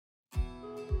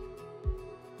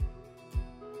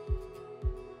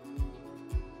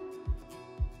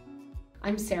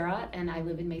I'm Sarah, and I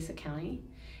live in Mesa County,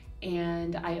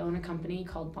 and I own a company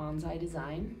called Bonsai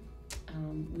Design.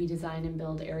 We design and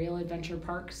build aerial adventure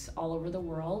parks all over the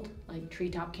world, like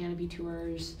treetop canopy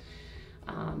tours,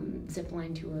 zip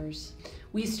line tours.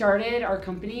 We started our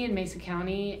company in Mesa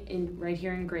County, right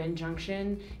here in Grand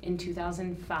Junction, in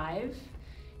 2005,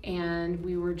 and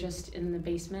we were just in the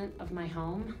basement of my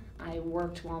home. I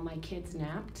worked while my kids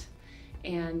napped,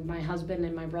 and my husband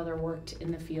and my brother worked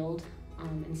in the field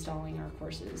installing our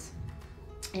courses.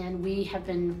 And we have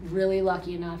been really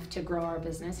lucky enough to grow our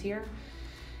business here.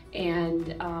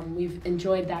 And we've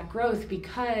enjoyed that growth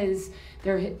because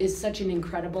there is such an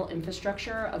incredible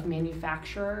infrastructure of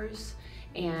manufacturers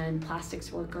and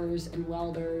plastics workers and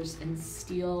welders and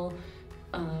steel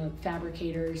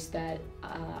fabricators that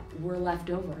were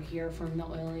left over here from the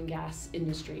oil and gas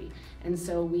industry. And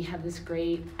so we have this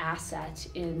great asset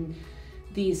in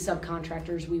these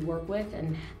subcontractors we work with,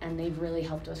 and they've really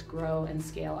helped us grow and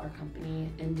scale our company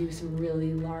and do some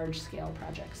really large scale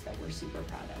projects that we're super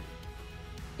proud of.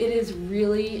 It is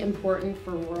really important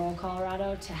for rural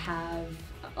Colorado to have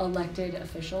elected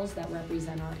officials that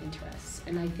represent our interests.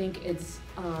 And I think it's,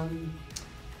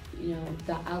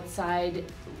 the outside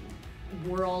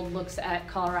world looks at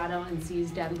Colorado and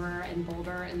sees Denver and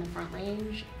Boulder in the Front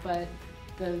Range, but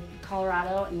the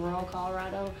Colorado and rural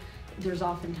Colorado, there's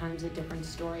oftentimes a different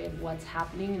story of what's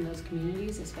happening in those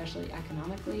communities, especially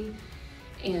economically.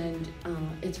 And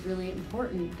it's really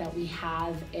important that we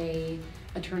have a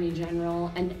attorney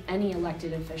general and any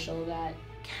elected official that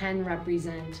can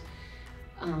represent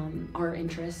our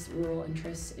interests, rural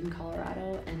interests in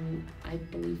Colorado, and I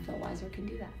believe Phil Weiser can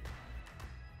do that.